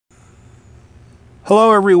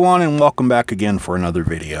Hello everyone and welcome back again for another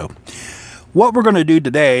video. What we're going to do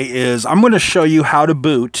today is I'm going to show you how to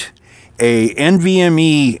boot a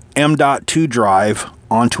nVMe M.2 drive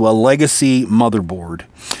onto a legacy motherboard.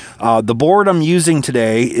 The board I'm using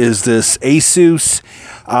today is this Asus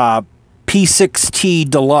P6T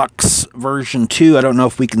Deluxe version 2. I don't know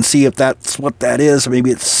if we can see if that's what that is.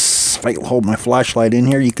 Maybe it's, if I hold my flashlight in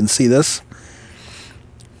here, you can see this.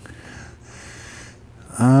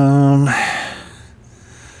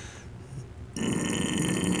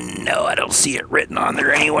 No, I don't see it written on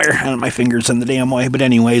there anywhere. My finger's in the damn way. But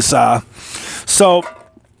anyways, so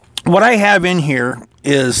what I have in here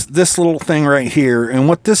is this little thing right here. And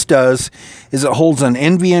what this does is it holds an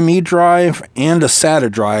NVMe drive and a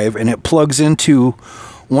SATA drive, and it plugs into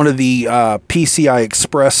one of the PCI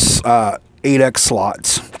Express 8X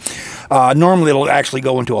slots. Normally it'll actually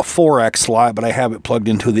go into a 4X slot, but I have it plugged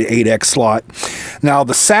into the 8X slot. Now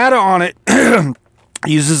the SATA on it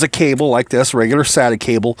uses a cable like this, regular SATA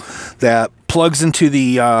cable, that plugs into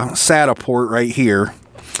the SATA port right here.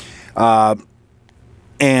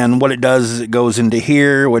 And what it does is it goes into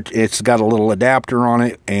here, which it's got a little adapter on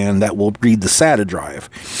it, and that will read the SATA drive.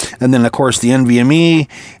 And then, of course, the NVMe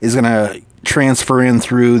is going to transfer in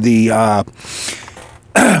through the,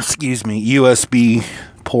 USB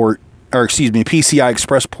port, or PCI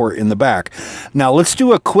Express port in the back. Now, let's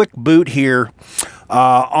do a quick boot here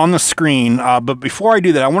on the screen, but before I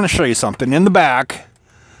do that, I want to show you something. In the back,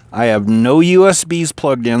 I have no USBs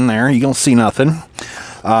plugged in there. You don't see nothing.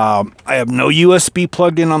 I have no USB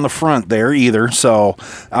plugged in on the front there either, so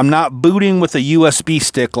I'm not booting with a USB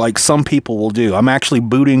stick like some people will do. I'm actually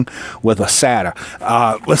booting with a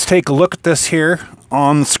SATA. Let's take a look at this here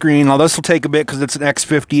on the screen. Now this will take a bit because it's an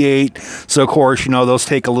x58, so of course, you know, those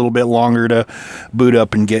take a little bit longer to boot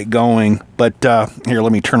up and get going. But here,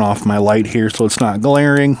 let me turn off my light here so it's not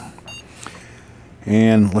glaring,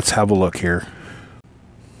 and let's have a look here.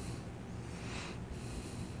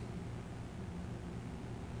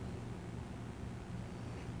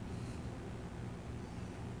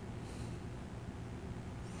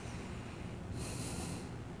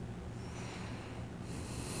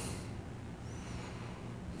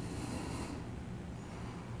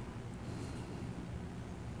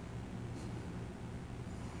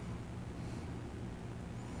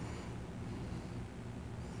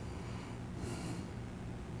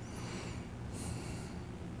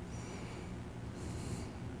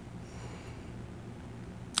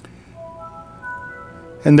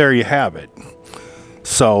 And there you have it.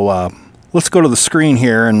 So let's go to the screen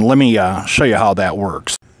here and let me show you how that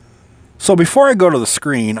works. So before I go to the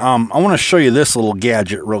screen, I want to show you this little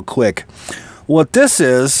gadget real quick. What this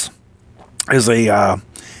is a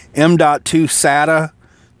M.2 SATA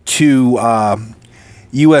to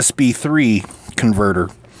USB 3 converter.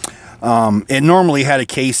 It normally had a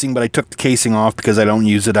casing, but I took the casing off because I don't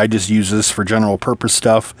use it. I just use this for general purpose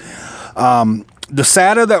stuff. The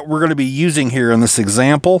SATA that we're going to be using here in this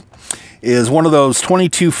example is one of those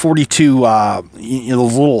 2242,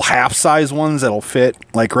 those little half-size ones that'll fit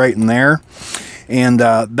like right in there. And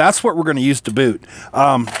that's what we're going to use to boot.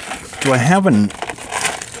 Do I have an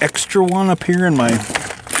extra one up here in my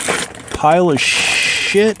pile of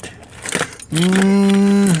shit?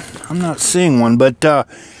 I'm not seeing one, but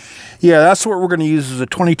yeah, that's what we're going to use is a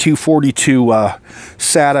 2242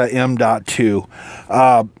 SATA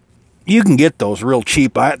M.2. You can get those real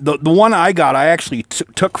cheap. The one I got, I actually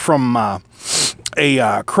took from a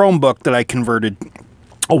Chromebook that I converted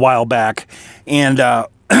a while back, and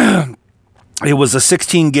it was a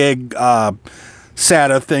 16 gig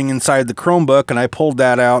SATA thing inside the Chromebook, and I pulled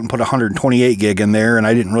that out and put 128 gig in there, and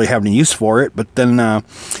I didn't really have any use for it. But then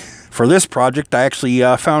for this project, I actually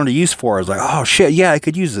found a use for it. I was like, oh shit, yeah, I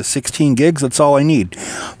could use the 16 gigs. That's all I need.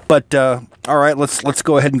 But all right, let's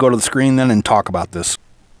go ahead and go to the screen then and talk about this.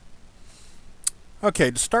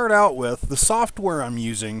 Okay, to start out with, the software I'm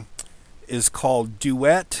using is called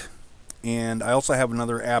Duet, and I also have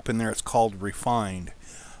another app in there. It's called Refined.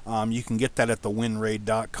 You can get that at the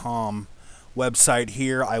winraid.com website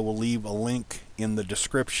here. I will leave a link in the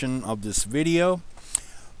description of this video.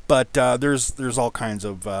 But there's all kinds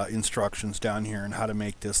of instructions down here on how to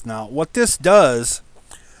make this. Now, what this does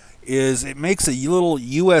is it makes a little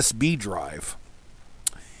USB drive.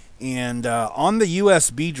 And on the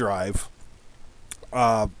USB drive,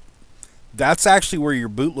 that's actually where your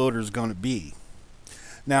bootloader is going to be.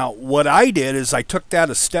 Now, what I did is I took that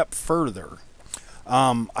a step further.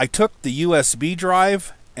 I took the USB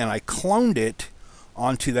drive and I cloned it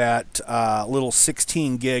onto that little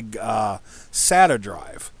 16 gig SATA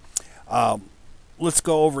drive. Let's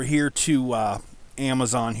go over here to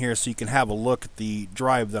Amazon here so you can have a look at the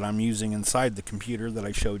drive that I'm using inside the computer that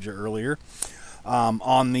I showed you earlier.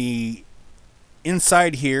 On the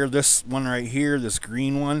inside here, this one right here, this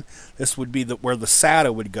green one, this would be where the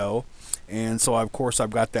SATA would go. And so of course I've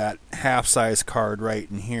got that half-size card right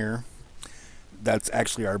in here. That's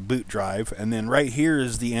actually our boot drive. And then right here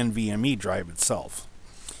is the nVMe drive itself.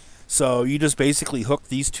 So you just basically hook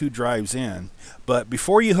these two drives in. But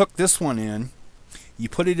before you hook this one in, you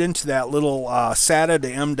put it into that little SATA to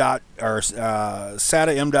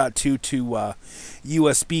SATA M.2 to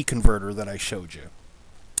USB converter that I showed you.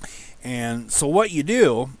 And so what you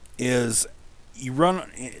do is you run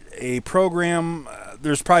a program.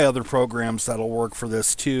 There's probably other programs that'll work for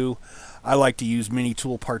this too. I like to use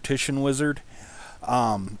Minitool Partition Wizard.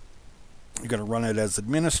 You're going to run it as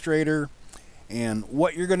administrator. And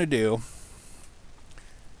what you're going to do,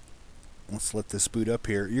 let's let this boot up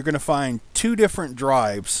here. You're going to find two different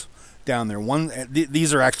drives down there.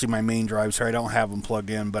 These are actually my main drives here. I don't have them plugged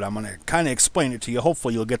in, but I'm going to kind of explain it to you.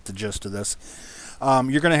 Hopefully you'll get the gist of this.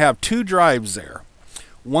 You're going to have two drives there.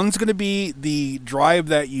 One's going to be the drive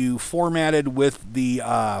that you formatted with the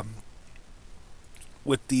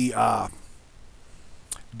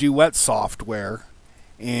Duet software,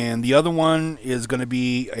 and the other one is going to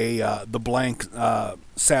be the blank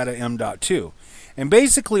SATA M.2. And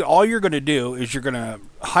basically all you're going to do is you're going to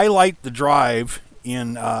highlight the drive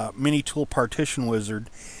in Minitool Partition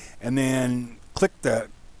Wizard, and then click the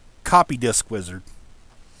Copy Disk Wizard.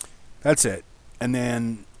 That's it. And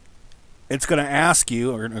then it's going to ask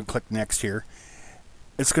you, or click Next here.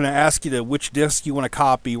 It's going to ask you which disk you want to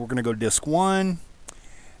copy. We're going to go disk 1,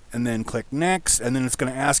 and then click Next. And then it's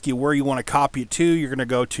going to ask you where you want to copy it to. You're going to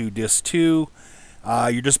go to disk 2.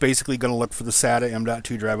 You're just basically going to look for the SATA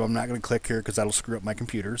M.2 drive. I'm not going to click here because that'll screw up my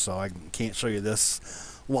computer, so I can't show you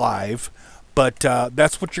this live. But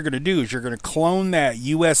that's what you're going to do, is you're going to clone that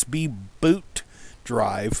USB boot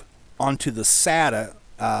drive onto the SATA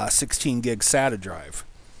 16 gig SATA drive.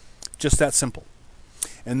 Just that simple.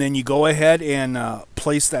 And then you go ahead and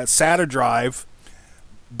place that SATA drive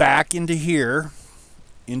back into here,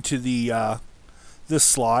 into the this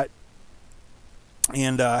slot,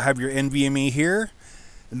 and have your nVMe here.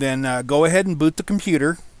 And then go ahead and boot the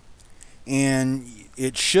computer, and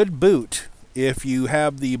it should boot. If you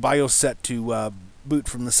have the BIOS set to boot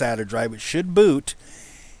from the SATA drive, it should boot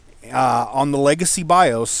on the legacy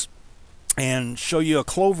BIOS and show you a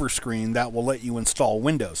Clover screen that will let you install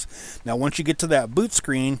Windows. Now once you get to that boot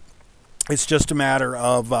screen, it's just a matter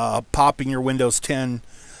of popping your Windows 10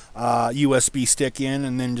 USB stick in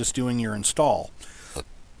and then just doing your install.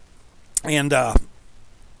 And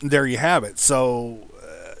there you have it. So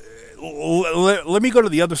let me go to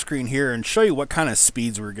the other screen here and show you what kind of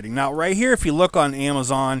speeds we're getting. Now right here, if you look on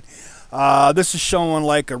Amazon, this is showing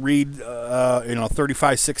like a read,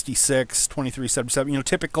 3566, 2377,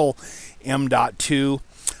 typical M.2.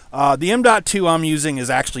 The M.2 I'm using is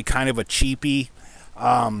actually kind of a cheapie.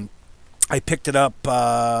 I picked it up,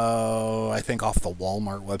 I think off the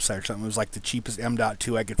Walmart website or something. It was like the cheapest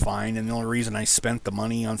M.2 I could find, and the only reason I spent the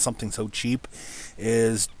money on something so cheap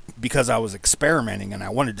is because I was experimenting and I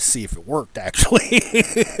wanted to see if it worked actually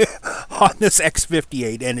on this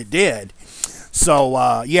x58, and it did.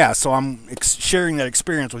 So yeah, so I'm sharing that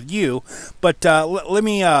experience with you. But let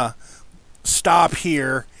me stop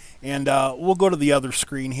here, and we'll go to the other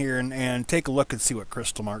screen here and take a look and see what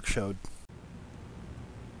Crystal Mark showed.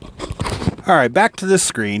 All right, back to this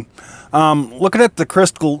screen. Looking at the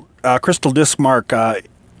Crystal Disk Mark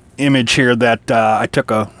image here that I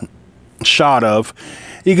took a shot of,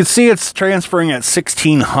 you can see it's transferring at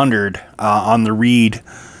 1600 on the read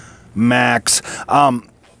max.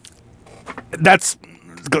 That's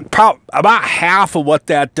about half of what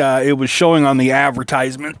that it was showing on the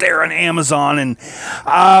advertisement there on Amazon, and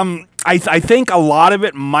I think a lot of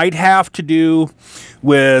it might have to do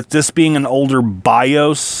with this being an older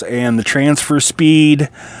BIOS and the transfer speed.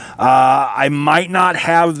 I might not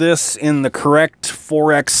have this in the correct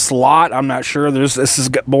 4X slot. I'm not sure. This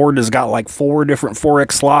board has got like 4 different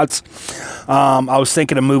 4X slots. I was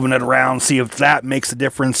thinking of moving it around, see if that makes a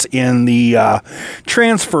difference in the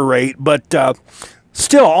transfer rate. But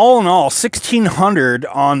still, all in all, 1600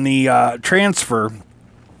 on the transfer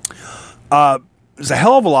is a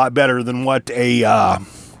hell of a lot better than what a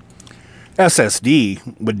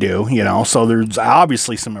SSD would do, so there's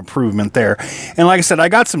obviously some improvement there. And like I said, I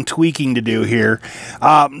got some tweaking to do here.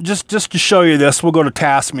 Just to show you this, we'll go to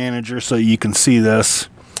Task Manager so you can see this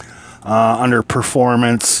under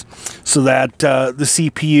Performance, so that the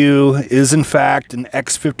CPU is in fact an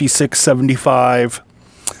x56 75.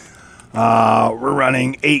 We're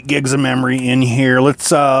running 8 gigs of memory in here. Let's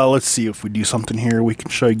see if we do something here. We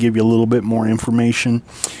can give you a little bit more information.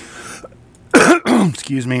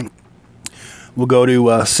 Excuse me. We'll go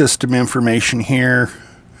to system information here.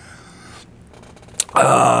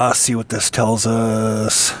 See what this tells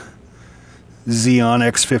us. Xeon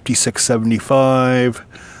x5675.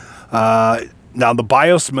 Now the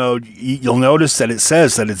BIOS mode, you'll notice that it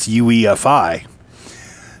says that it's UEFI.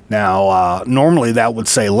 Now, normally that would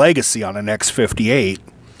say legacy on an x58.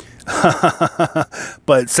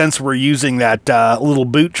 But since we're using that little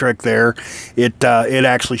boot trick there, it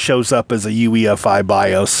actually shows up as a UEFI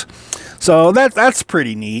BIOS. So that's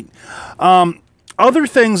pretty neat. Other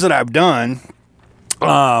things that I've done,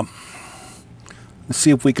 let's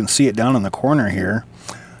see if we can see it down in the corner here.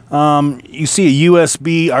 You see a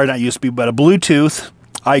USB, or not USB, but a Bluetooth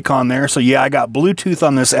icon there. So yeah, I got Bluetooth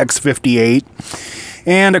on this x58.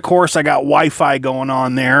 And of course, I got Wi-Fi going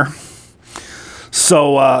on there.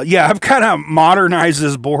 So yeah, I've kind of modernized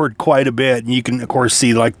this board quite a bit. And you can, of course,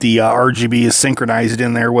 see like the RGB is synchronized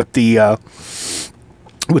in there with the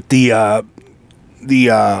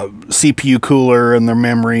CPU cooler and the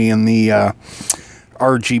memory and the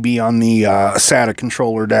RGB on the SATA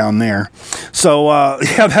controller down there. So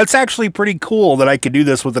yeah, that's actually pretty cool that I could do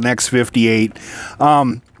this with an x58.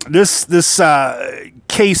 This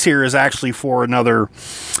case here is actually for another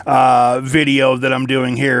video that I'm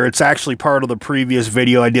doing here. It's actually part of the previous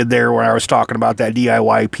video I did there where I was talking about that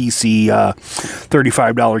DIY PC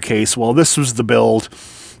 $35 case. Well, this was the build.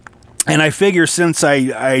 And I figure since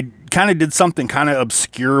I kind of did something kind of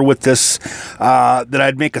obscure with this, that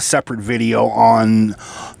I'd make a separate video on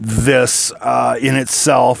this in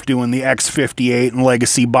itself, doing the x58 and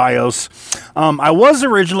legacy BIOS. I was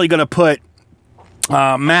originally going to put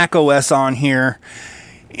Mac OS on here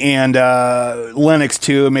and Linux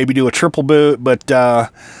too, and maybe do a triple boot, but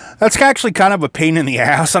that's actually kind of a pain in the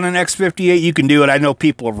ass on an x58. You can do it. I know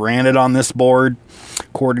people have ranted on this board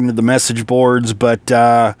according to the message boards, but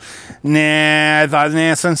nah, I thought,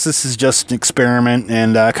 nah, since this is just an experiment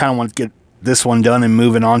and I kind of want to get this one done and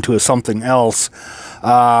moving on to something else,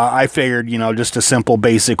 I figured, you know, just a simple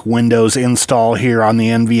basic Windows install here on the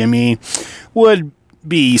nVME would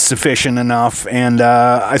be sufficient enough, and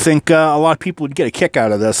I think a lot of people would get a kick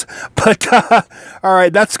out of this. But all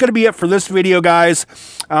right, that's going to be it for this video, guys.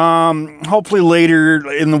 Hopefully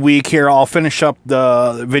later in the week here I'll finish up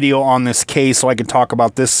the video on this case so I can talk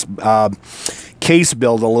about this case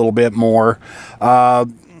build a little bit more.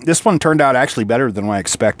 This one turned out actually better than what I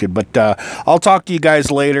expected, but I'll talk to you guys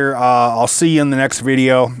later. I'll see you in the next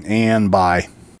video, and bye.